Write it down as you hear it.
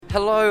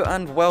Hello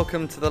and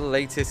welcome to the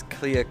latest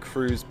Clear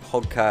Cruise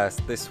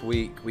podcast. This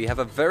week we have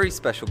a very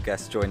special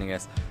guest joining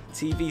us.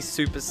 TV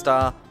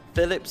superstar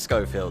Philip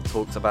Schofield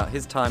talks about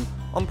his time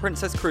on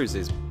Princess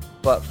Cruises.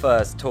 But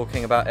first,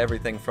 talking about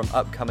everything from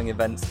upcoming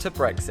events to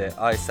Brexit,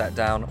 I sat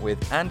down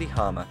with Andy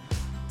Harmer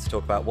to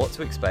talk about what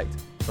to expect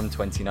from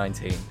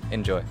 2019.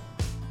 Enjoy.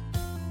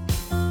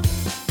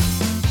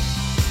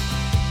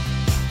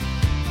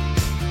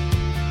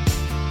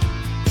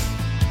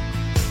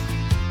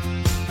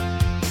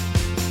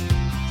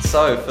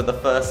 So, for the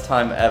first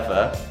time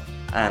ever,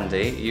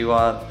 Andy, you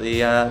are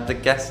the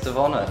guest of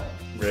honour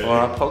for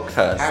our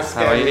podcast.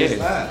 How are you? Is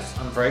that?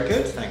 I'm very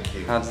good, thank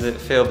you. How does it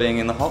feel being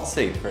in the hot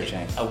seat for a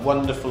change? A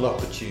wonderful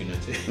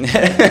opportunity.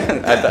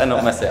 I better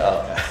not mess it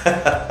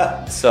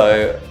up.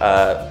 So,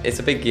 it's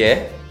a big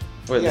year.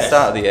 We're at the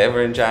start of the year.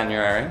 We're in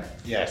January.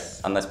 Yes.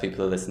 Unless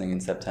people are listening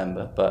in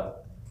September,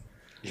 but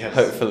yes.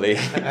 Hopefully.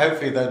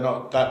 Hopefully they're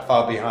not that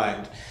far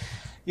behind.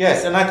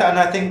 Yes, and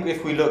I think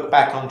if we look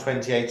back on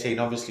 2018,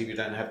 obviously we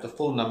don't have the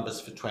full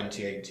numbers for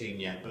 2018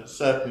 yet, but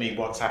certainly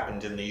what's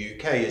happened in the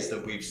UK is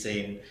that we've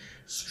seen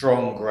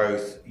strong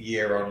growth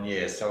year on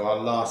year. So our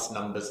last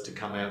numbers to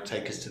come out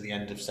take us to the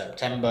end of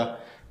September,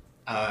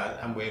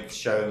 and we've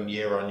shown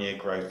year on year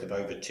growth of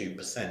over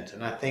 2%.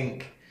 And I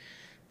think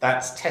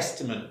that's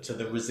testament to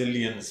the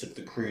resilience of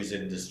the cruise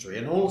industry,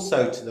 and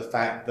also to the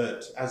fact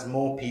that as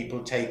more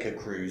people take a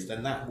cruise,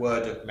 then that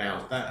word of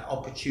mouth, that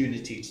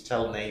opportunity to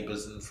tell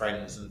neighbours and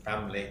friends and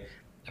family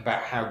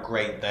about how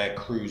great their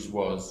cruise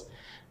was,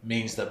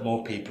 means that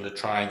more people are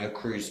trying a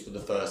cruise for the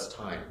first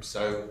time.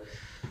 So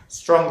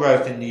strong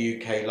growth in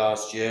the UK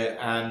last year,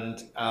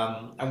 and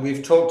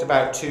we've talked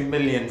about 2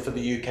 million for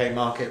the UK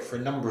market for a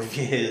number of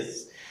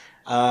years,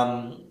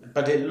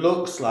 but it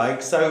looks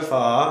like so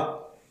far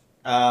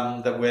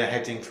that we're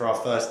heading for our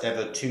first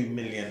ever 2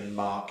 million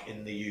mark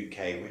in the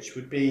UK, which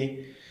would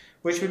be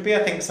I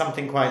think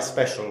something quite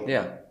special.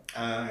 Yeah.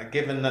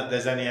 Given that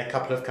there's only a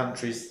couple of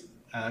countries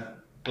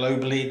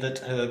globally that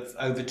have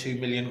over 2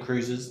 million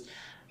cruises,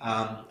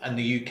 and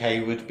the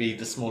UK would be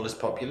the smallest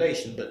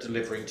population but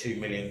delivering 2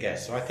 million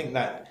guests. So I think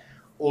that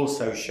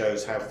also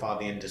shows how far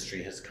the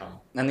industry has come.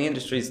 And the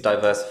industry's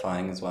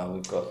diversifying as well.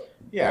 We've got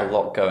a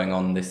lot going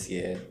on this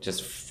year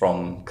just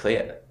from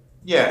Clear.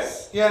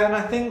 Yes. Yeah, and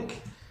I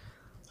think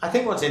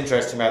what's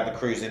interesting about the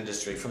cruise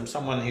industry, from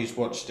someone who's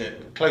watched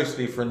it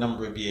closely for a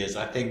number of years,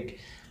 I think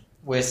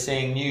we're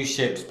seeing new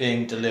ships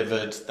being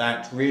delivered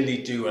that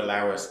really do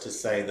allow us to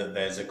say that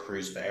there's a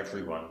cruise for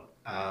everyone.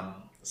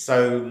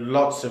 So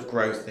lots of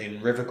growth in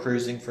river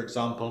cruising, for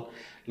example,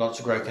 lots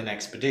of growth in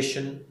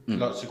expedition,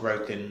 lots of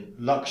growth in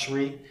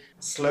luxury.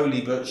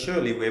 Slowly but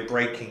surely we're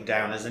breaking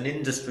down, as an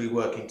industry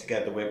working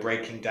together, we're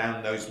breaking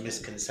down those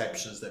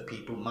misconceptions that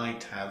people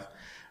might have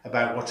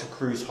about what a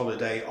cruise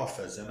holiday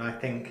offers. And I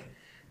think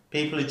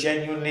people are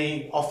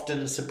genuinely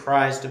often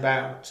surprised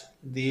about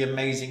the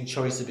amazing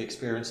choice of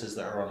experiences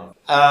that are on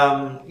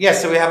offer.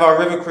 So we have our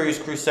River Cruise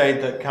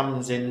Crusade that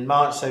comes in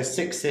March, so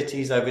 6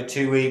 cities over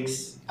 2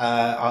 weeks,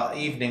 our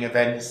evening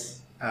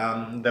events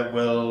that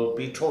will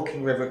be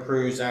talking river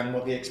cruise and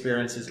what the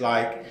experience is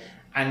like,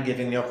 and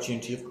giving the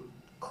opportunity, of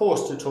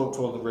course, to talk to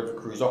all the river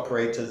cruise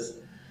operators.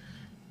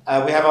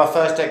 We have our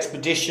first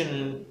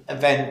expedition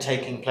event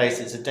taking place.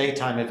 It's a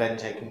daytime event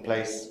taking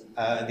place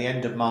at the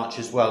end of March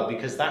as well,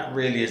 because that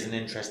really is an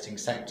interesting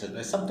sector.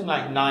 There's something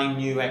like 9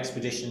 new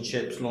expedition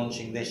ships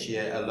launching this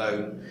year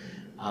alone,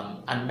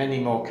 and many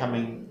more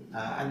coming,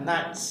 and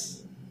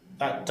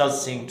that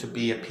does seem to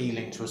be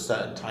appealing to a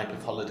certain type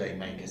of holiday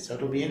maker. So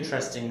it'll be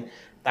interesting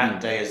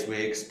that day as we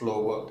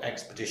explore what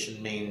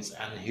expedition means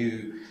and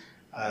who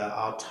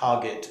our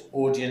target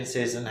audience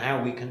is, and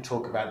how we can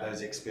talk about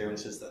those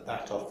experiences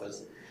that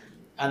offers.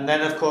 And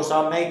then, of course,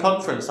 our May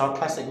conference, our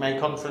classic May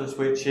conference,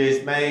 which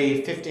is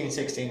May 15,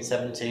 16,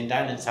 17,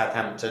 down in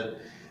Southampton.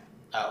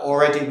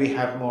 Already we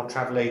have more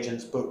travel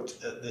agents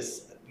booked at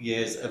this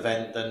year's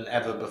event than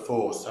ever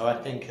before. So I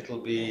think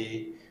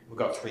we've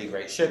got 3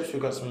 great ships,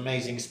 we've got some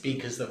amazing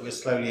speakers that we're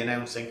slowly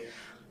announcing.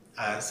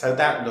 So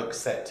that looks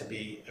set to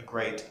be a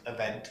great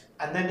event.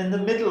 And then in the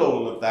middle of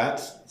all of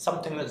that,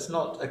 something that's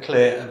not a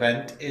Clear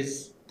event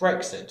is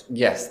Brexit.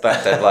 Yes,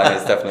 that deadline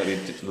is definitely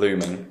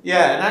looming.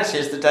 Yeah, and actually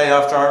it's the day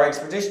after our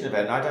expedition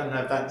event. I don't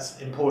know if that's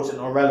important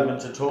or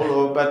relevant at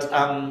all, but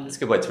it's a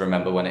good way to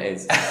remember when it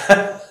is.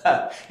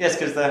 Yes,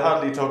 because they're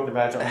hardly talking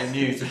about it on the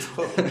news at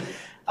all.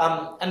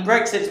 And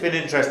Brexit's been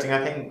interesting,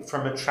 I think,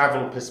 from a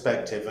travel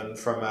perspective and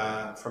from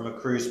a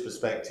cruise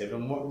perspective.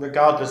 And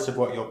regardless of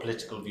what your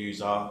political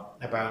views are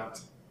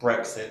about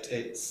Brexit,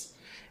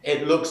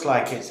 it looks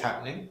like it's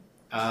happening.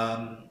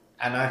 And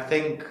I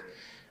think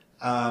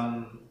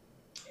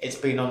it's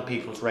been on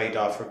people's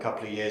radar for a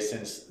couple of years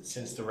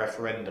since the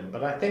referendum.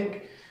 But I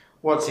think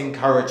what's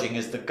encouraging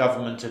is the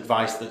government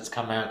advice that's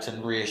come out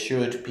and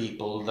reassured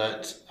people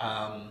that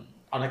on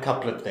a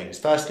couple of things.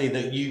 Firstly,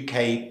 that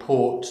UK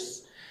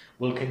ports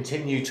will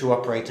continue to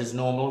operate as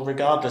normal,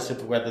 regardless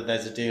of whether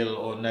there's a deal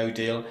or no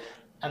deal.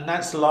 And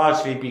that's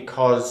largely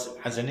because,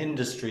 as an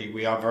industry,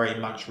 we are very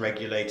much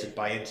regulated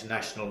by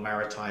international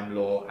maritime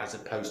law as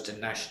opposed to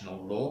national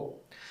law.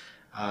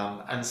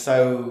 And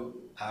so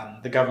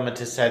the government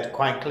has said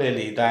quite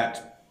clearly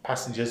that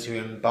passengers who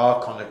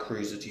embark on a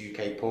cruise at a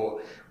UK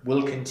port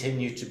will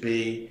continue to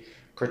be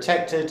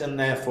protected and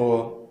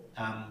therefore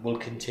will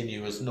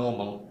continue as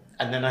normal.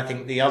 And then I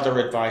think the other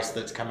advice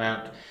that's come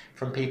out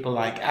from people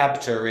like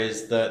ABTA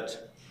is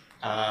that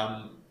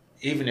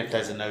even if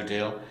there's a no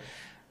deal,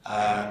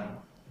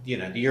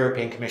 the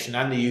European Commission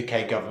and the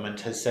UK government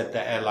has said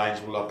that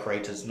airlines will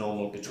operate as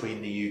normal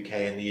between the UK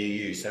and the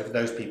EU. So for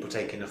those people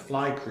taking a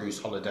fly cruise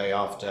holiday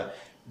after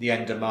the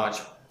end of March,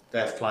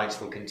 their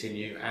flights will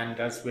continue. And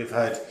as we've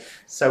heard,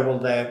 so will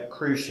their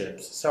cruise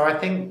ships. So I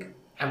think,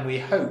 and we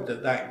hope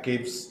that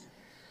gives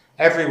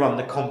everyone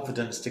the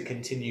confidence to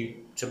continue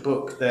to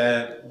book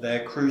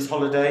their cruise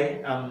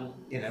holiday.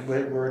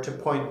 We're at a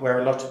point where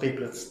a lot of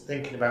people are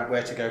thinking about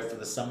where to go for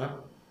the summer.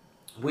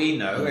 We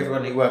know,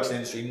 everyone who works in the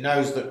industry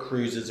knows that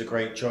cruise is a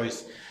great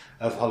choice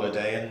of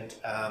holiday,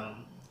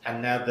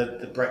 and now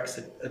the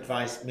Brexit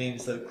advice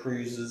means that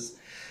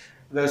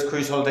those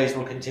cruise holidays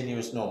will continue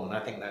as normal, and I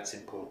think that's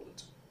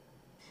important.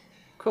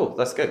 Cool,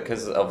 that's good,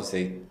 because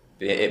obviously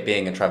it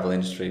being a travel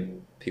industry,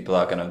 people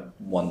are going to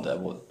wonder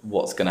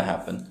what's going to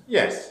happen.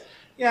 Yes,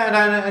 yeah,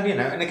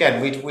 and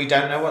again, we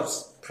don't know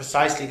what's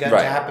precisely going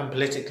to happen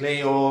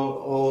politically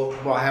or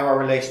how our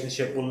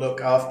relationship will look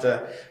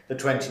after the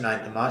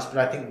 29th of March. But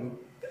I think,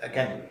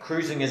 again,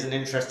 cruising is an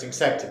interesting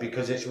sector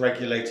because it's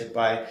regulated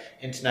by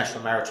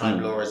international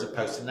maritime law as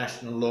opposed to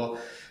national law.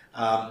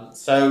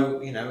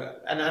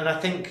 And I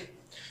think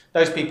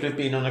those people who've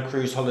been on a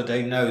cruise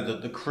holiday know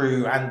that the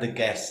crew and the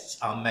guests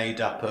are made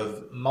up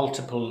of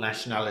multiple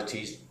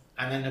nationalities.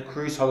 And in a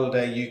cruise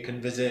holiday, you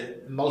can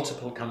visit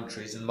multiple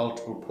countries and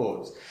multiple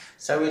ports.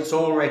 So it's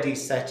already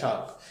set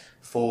up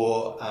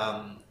for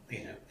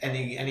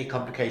any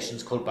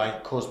complications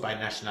caused by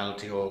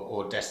nationality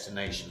or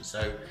destination.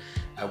 So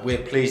we're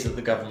pleased that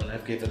the government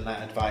have given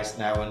that advice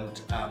now,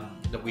 and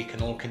that we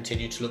can all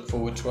continue to look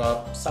forward to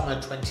our summer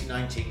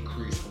 2019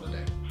 cruise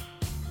holiday.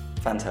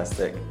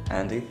 Fantastic.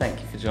 Andy, thank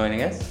you for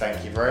joining us.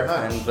 Thank you very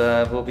much.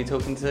 And we'll be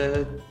talking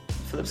to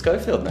Philip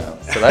Schofield now,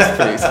 so that's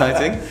pretty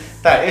exciting.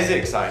 That is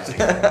exciting.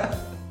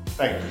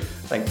 Thank you.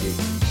 Thank you.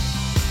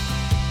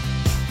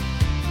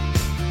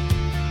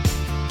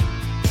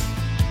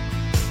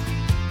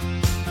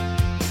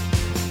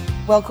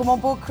 Welcome on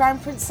board Crown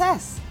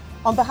Princess.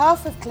 On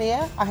behalf of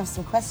Clear, I have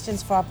some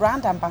questions for our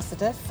brand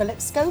ambassador,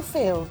 Philip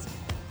Schofield.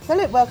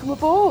 Philip, welcome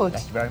aboard.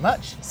 Thank you very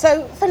much.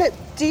 So, Philip,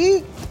 do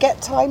you get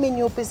time in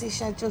your busy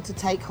schedule to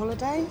take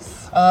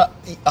holidays?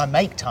 I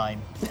make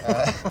time.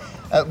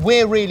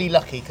 We're really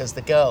lucky because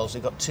the girls,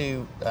 we've got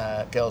two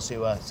girls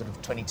who are sort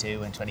of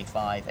 22 and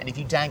 25, and if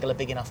you dangle a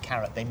big enough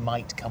carrot, they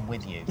might come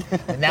with you.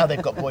 And now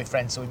they've got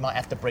boyfriends, so we might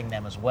have to bring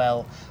them as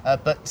well.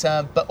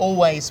 But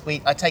always,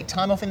 I take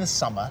time off in the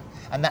summer,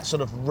 and that's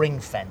sort of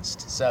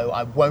ring-fenced. So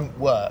I won't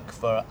work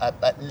for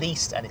at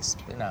least, and it's,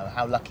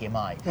 how lucky am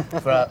I,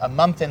 for a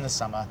month in the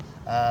summer,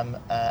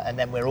 and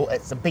then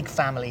it's a big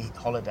family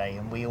holiday,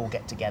 and we all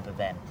get together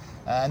then.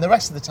 And the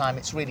rest of the time,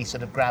 it's really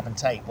sort of grab and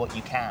take what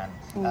you can.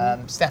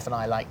 Steph and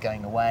I like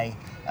going away.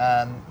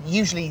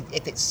 Usually,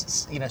 if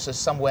it's so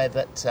somewhere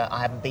that I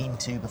haven't been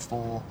to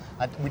before,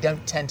 we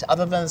don't tend to,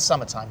 other than the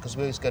summertime, because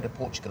we always go to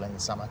Portugal in the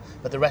summer.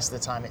 But the rest of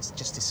the time, it's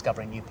just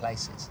discovering new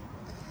places.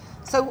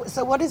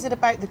 So what is it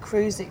about the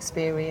cruise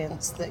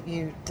experience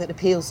that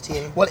appeals to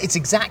you? Well, it's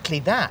exactly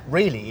that,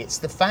 really. It's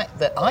the fact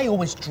that I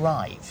always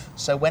drive.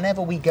 So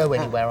whenever we go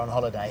anywhere on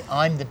holiday,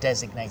 I'm the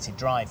designated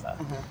driver.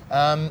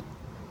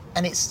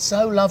 And it's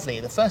so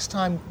lovely. The first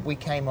time we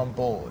came on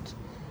board,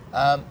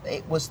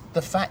 it was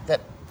the fact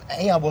that,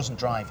 I wasn't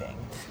driving.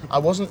 I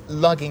wasn't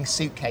lugging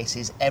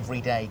suitcases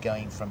every day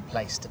going from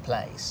place to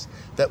place.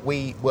 That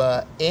we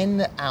were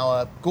in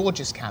our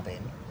gorgeous cabin,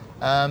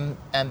 and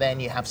then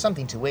you have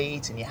something to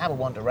eat and you have a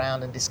wander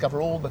around and discover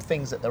all the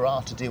things that there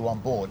are to do on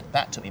board.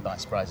 That took me by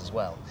surprise as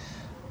well.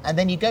 And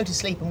then you go to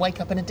sleep and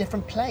wake up in a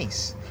different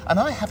place. And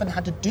I haven't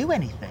had to do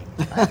anything.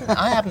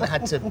 I haven't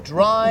had to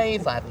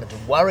drive, I haven't had to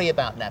worry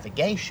about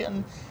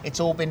navigation.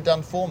 It's all been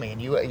done for me.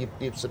 And you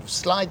sort of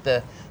slide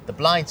the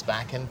blinds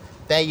back and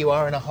there you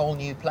are in a whole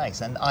new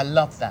place. And I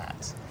love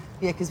that.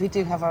 Yeah, because we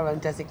do have our own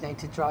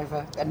designated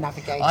driver and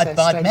navigator. I've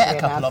met a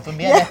couple of them,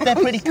 they're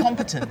pretty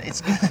competent.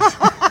 It's good.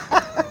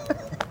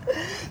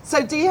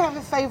 So do you have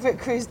a favourite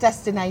cruise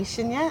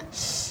destination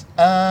yet?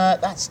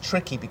 That's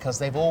tricky because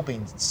they've all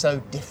been so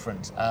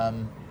different.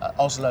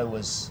 Oslo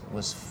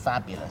was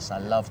fabulous. I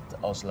loved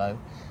Oslo.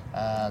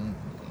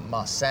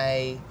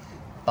 Marseille,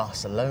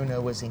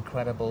 Barcelona was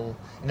incredible.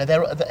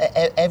 They're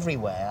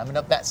everywhere. I mean,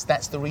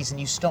 that's the reason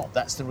you stop.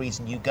 That's the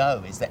reason you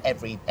go. Is that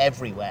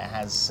everywhere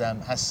has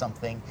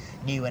something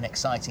new and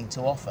exciting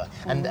to offer.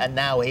 And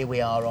now here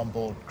we are on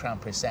board Crown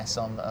Princess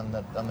on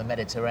the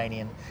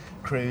Mediterranean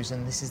cruise,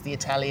 and this is the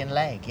Italian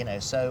leg.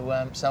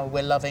 So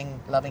we're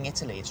loving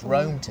Italy. It's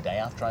Rome today.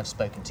 After I've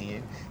spoken to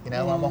you,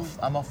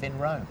 I'm off in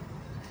Rome.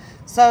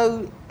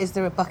 So, is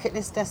there a bucket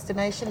list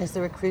destination? Is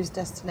there a cruise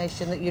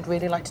destination that you'd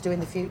really like to do in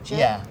the future?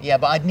 Yeah,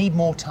 but I'd need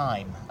more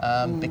time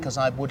because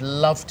I would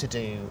love to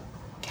do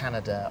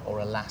Canada or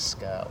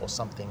Alaska or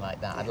something like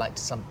that. I'd like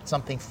to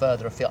something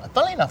further afield.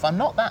 Funnily enough, I'm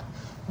not that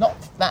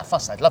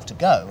fussed. I'd love to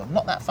go. I'm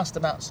not that fussed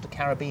about sort of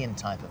Caribbean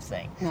type of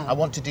thing. No. I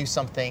want to do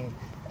something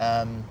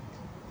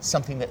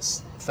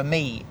that's, for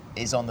me,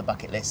 is on the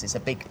bucket list. It's a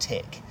big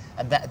tick,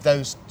 and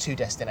those two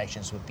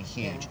destinations would be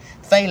huge. Yeah.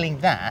 Failing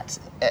that,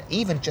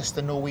 even just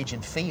the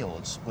Norwegian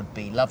fjords would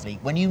be lovely.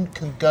 When you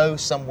can go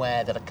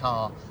somewhere that a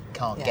car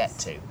can't Yes. get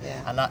to,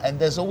 Yeah. and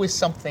there's always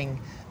something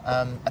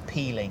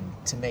appealing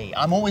to me.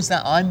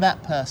 I'm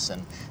that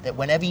person that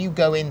whenever you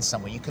go in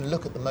somewhere, you can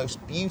look at the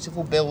most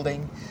beautiful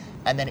building,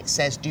 and then it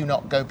says, "Do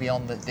not go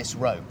beyond this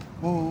rope."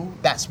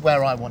 That's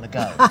where I want to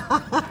go.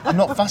 I'm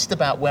not fussed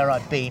about where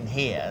I've been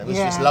here. It was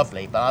just Yeah.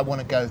 lovely, but I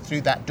want to go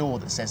through that door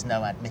that says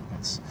no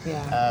admittance.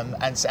 Yeah.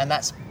 And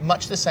that's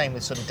much the same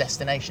with sort of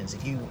destinations.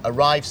 If you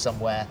arrive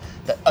somewhere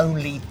that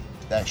only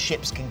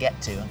ships can get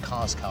to and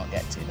cars can't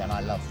get to, then I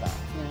love that.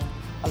 Yeah.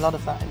 A lot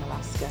of that in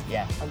Alaska.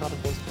 Yeah. A lot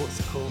of those ports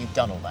are cool. You've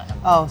done all that, haven't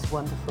you? Oh, it's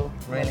wonderful.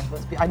 Really?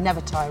 Wonderful. I never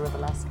tire of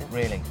Alaska.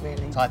 Really?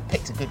 Really. So I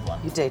picked a good one.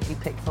 You did. You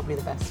picked probably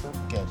the best one.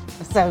 Good.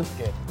 So,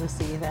 Good. we'll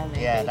see you there,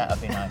 maybe. Yeah, that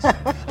would be nice.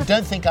 I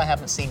don't think I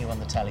haven't seen you on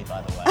the telly,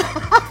 by the way.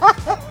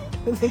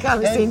 I think I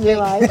haven't seen you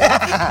live.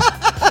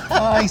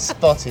 I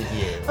spotted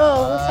you.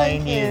 Oh, well, I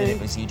thank knew you. that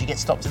it was you. Do you get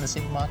stopped in the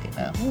supermarket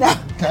now? No,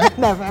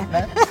 never.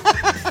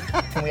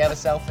 Can we have a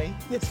selfie?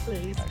 Yes,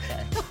 please.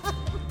 Okay.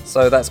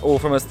 So that's all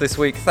from us this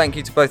week. Thank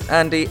you to both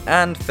Andy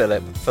and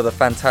Philip for the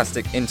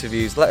fantastic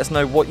interviews. Let us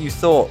know what you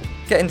thought.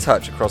 Get in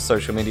touch across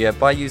social media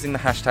by using the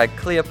hashtag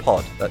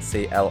ClearPod, that's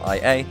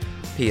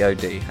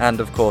CLIAPOD. And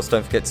of course,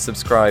 don't forget to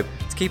subscribe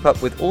to keep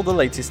up with all the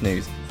latest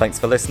news. Thanks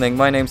for listening.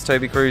 My name's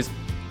Toby Cruz,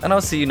 and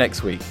I'll see you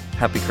next week.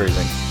 Happy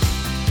cruising.